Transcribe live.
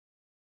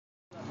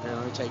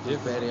me take this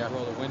video.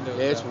 Roll the windows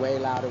Yeah, it's down. way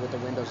louder with the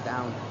windows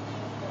down.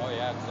 Oh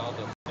yeah, because all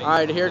the. All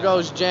right, here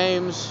goes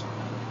James,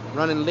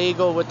 running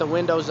legal with the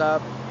windows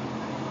up.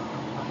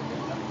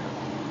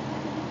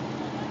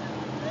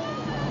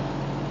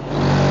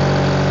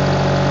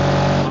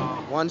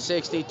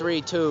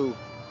 $163.2.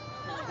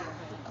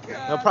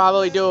 He'll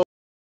probably do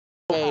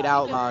 8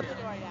 outlawed.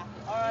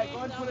 Alright, go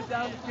ahead and put it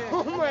down the kick.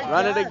 Oh my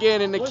Run God. it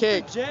again in the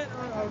kick. What's the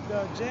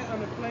jet on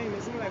the plane?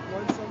 Isn't it like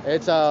 1 something?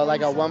 It's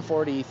like a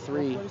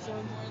 143.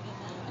 147?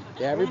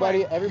 Yeah,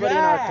 everybody in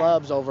our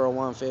club's over a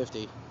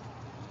 150.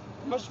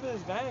 How much for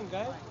this van,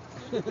 guy?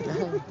 But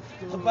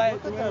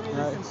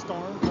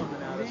storm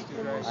coming at us,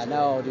 dude, right? I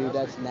know, dude,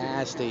 that's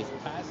nasty.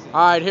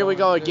 All right, here we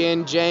go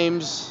again.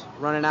 James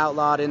running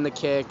outlawed in the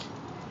kick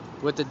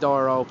with the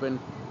door open.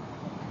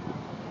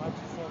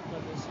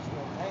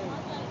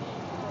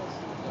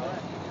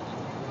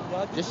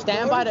 Just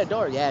stand by the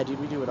door. Yeah, dude,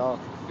 we do it all.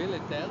 Feel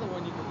it. The other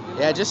one you can feel.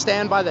 Yeah, just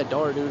stand by the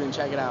door, dude, and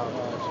check it out.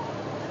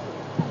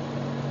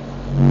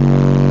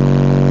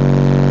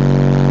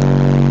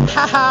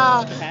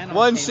 Haha,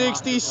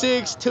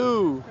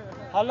 166.2.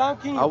 How long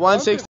can you? A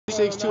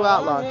 166.2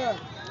 outlaw.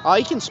 Oh,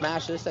 you can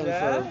smash this thing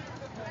for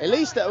at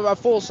least a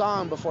full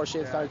song before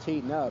shit starts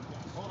heating up.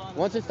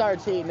 Once it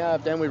starts heating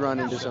up, then we run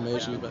into some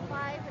issues. But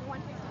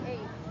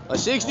a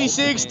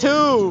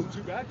 66.2.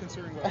 Too bad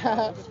considering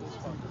what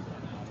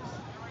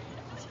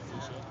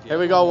Here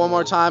we go one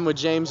more time with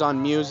James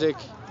on music.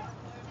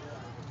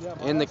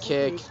 In the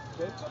kick.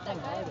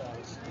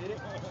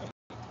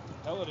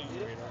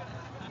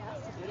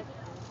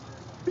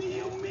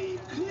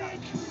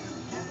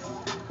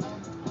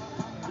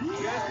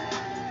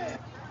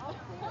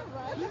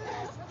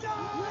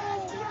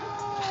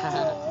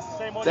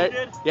 Same one you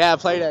did? Yeah,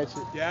 play that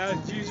shit. Yeah,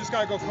 you just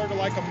gotta go clear to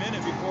like a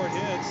minute before it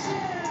hits.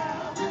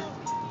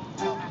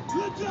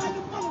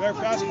 Better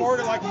fast forward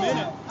it like a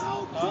minute.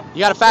 Huh? You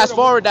gotta fast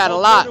forward that a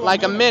lot,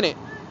 like a minute.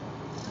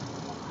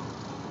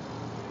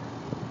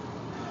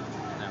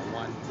 That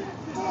one.